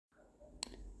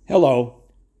Hello,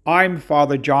 I'm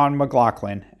Father John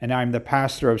McLaughlin, and I'm the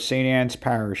pastor of St. Anne's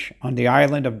Parish on the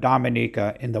island of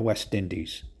Dominica in the West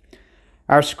Indies.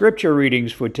 Our scripture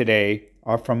readings for today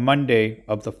are from Monday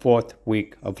of the fourth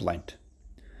week of Lent.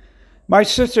 My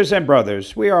sisters and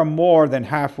brothers, we are more than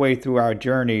halfway through our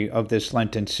journey of this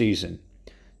Lenten season.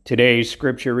 Today's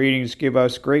scripture readings give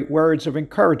us great words of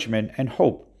encouragement and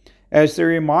hope as they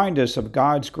remind us of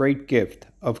God's great gift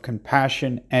of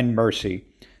compassion and mercy,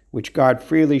 which God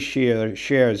freely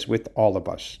shares with all of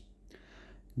us.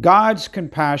 God's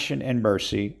compassion and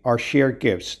mercy are shared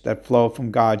gifts that flow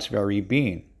from God's very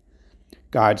being.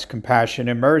 God's compassion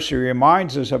and mercy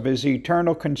reminds us of His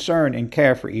eternal concern and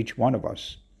care for each one of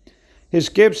us. His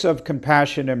gifts of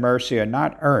compassion and mercy are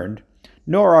not earned,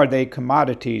 nor are they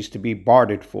commodities to be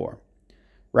bartered for.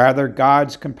 Rather,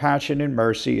 God's compassion and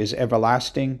mercy is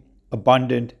everlasting,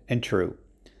 abundant, and true.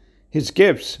 His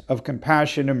gifts of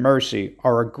compassion and mercy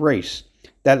are a grace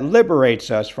that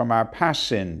liberates us from our past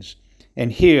sins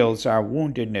and heals our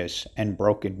woundedness and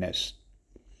brokenness.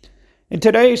 In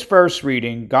today's first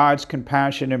reading, God's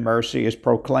compassion and mercy is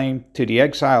proclaimed to the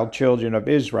exiled children of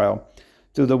Israel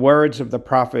through the words of the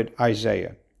prophet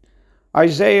Isaiah.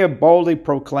 Isaiah boldly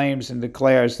proclaims and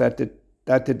declares that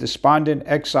the despondent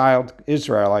exiled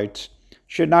Israelites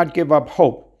should not give up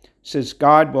hope, since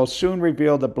God will soon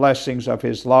reveal the blessings of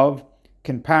His love,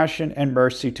 compassion, and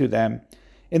mercy to them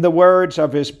in the words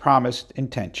of His promised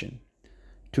intention,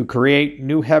 to create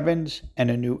new heavens and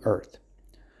a new earth.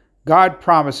 God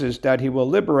promises that He will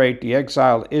liberate the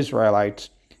exiled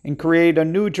Israelites and create a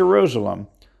new Jerusalem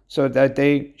so that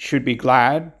they should be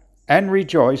glad and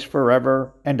rejoice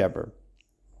forever and ever.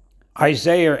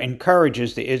 Isaiah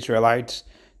encourages the Israelites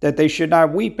that they should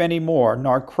not weep anymore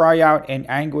nor cry out in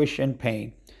anguish and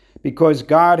pain, because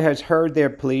God has heard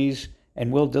their pleas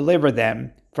and will deliver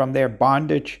them from their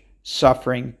bondage,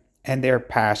 suffering, and their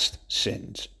past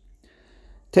sins.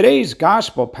 Today's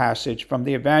gospel passage from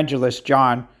the evangelist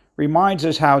John reminds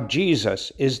us how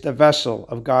Jesus is the vessel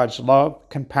of God's love,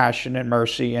 compassion, and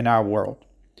mercy in our world.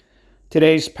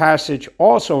 Today's passage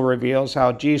also reveals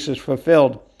how Jesus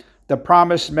fulfilled the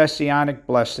promised messianic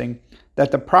blessing that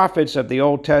the prophets of the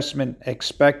Old Testament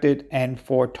expected and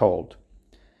foretold.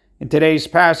 In today's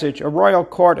passage, a royal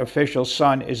court official's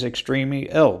son is extremely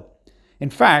ill. In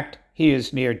fact, he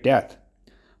is near death.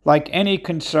 Like any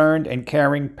concerned and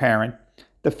caring parent,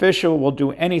 the official will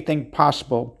do anything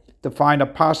possible to find a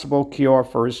possible cure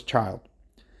for his child.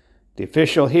 The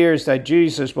official hears that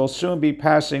Jesus will soon be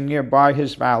passing nearby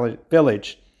his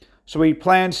village, so he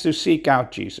plans to seek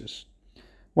out Jesus.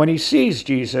 When he sees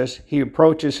Jesus, he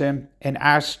approaches him and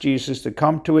asks Jesus to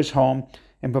come to his home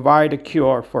and provide a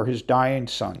cure for his dying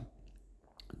son.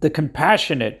 The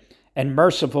compassionate and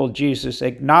merciful Jesus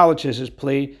acknowledges his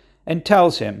plea and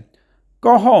tells him,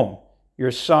 "Go home,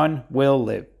 your son will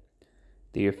live."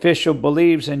 The official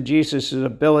believes in Jesus'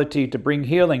 ability to bring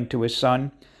healing to his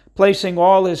son, placing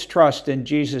all his trust in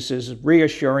Jesus'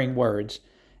 reassuring words,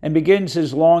 and begins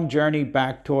his long journey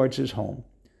back towards his home.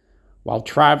 While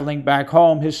traveling back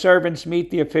home, his servants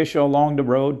meet the official along the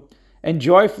road and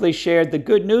joyfully shared the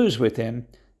good news with him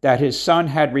that his son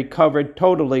had recovered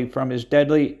totally from his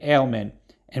deadly ailment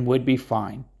and would be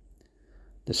fine.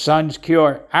 The son's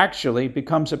cure actually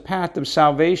becomes a path of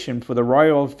salvation for the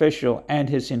royal official and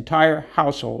his entire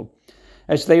household,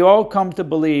 as they all come to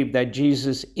believe that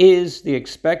Jesus is the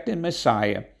expected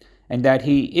Messiah and that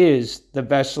He is the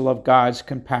vessel of God's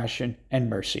compassion and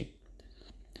mercy.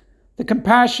 The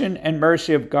compassion and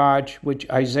mercy of God, which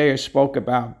Isaiah spoke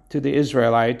about to the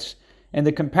Israelites, and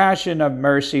the compassion of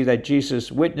mercy that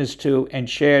Jesus witnessed to and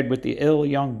shared with the ill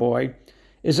young boy,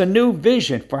 is a new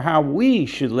vision for how we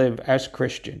should live as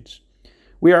Christians.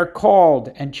 We are called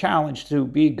and challenged to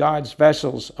be God's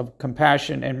vessels of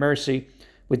compassion and mercy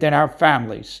within our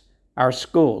families, our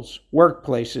schools,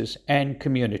 workplaces, and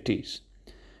communities.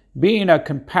 Being a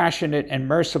compassionate and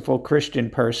merciful Christian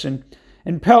person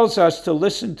impels us to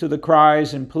listen to the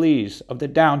cries and pleas of the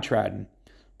downtrodden,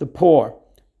 the poor,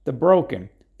 the broken,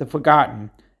 the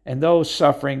forgotten, and those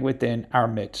suffering within our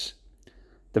midst.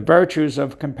 The virtues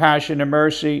of compassion and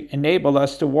mercy enable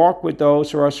us to walk with those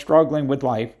who are struggling with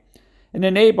life and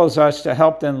enables us to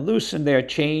help them loosen their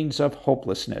chains of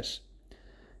hopelessness.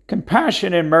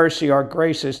 Compassion and mercy are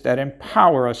graces that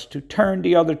empower us to turn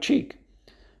the other cheek,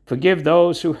 forgive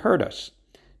those who hurt us,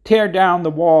 tear down the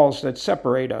walls that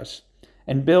separate us,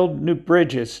 and build new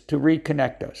bridges to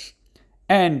reconnect us.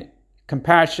 And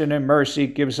compassion and mercy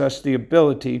gives us the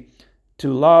ability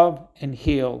to love and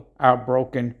heal our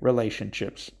broken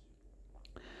relationships.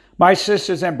 My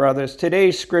sisters and brothers,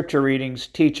 today's scripture readings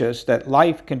teach us that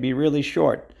life can be really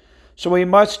short, So we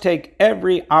must take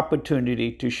every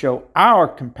opportunity to show our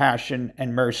compassion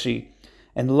and mercy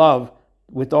and love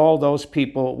with all those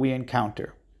people we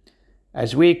encounter.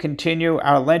 As we continue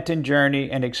our Lenten journey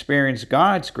and experience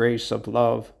God's grace of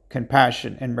love,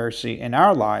 compassion, and mercy in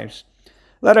our lives,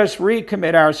 let us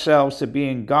recommit ourselves to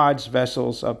being God's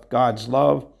vessels of God's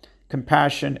love,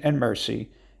 compassion, and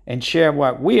mercy, and share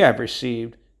what we have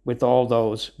received with all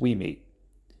those we meet.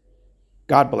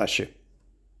 God bless you.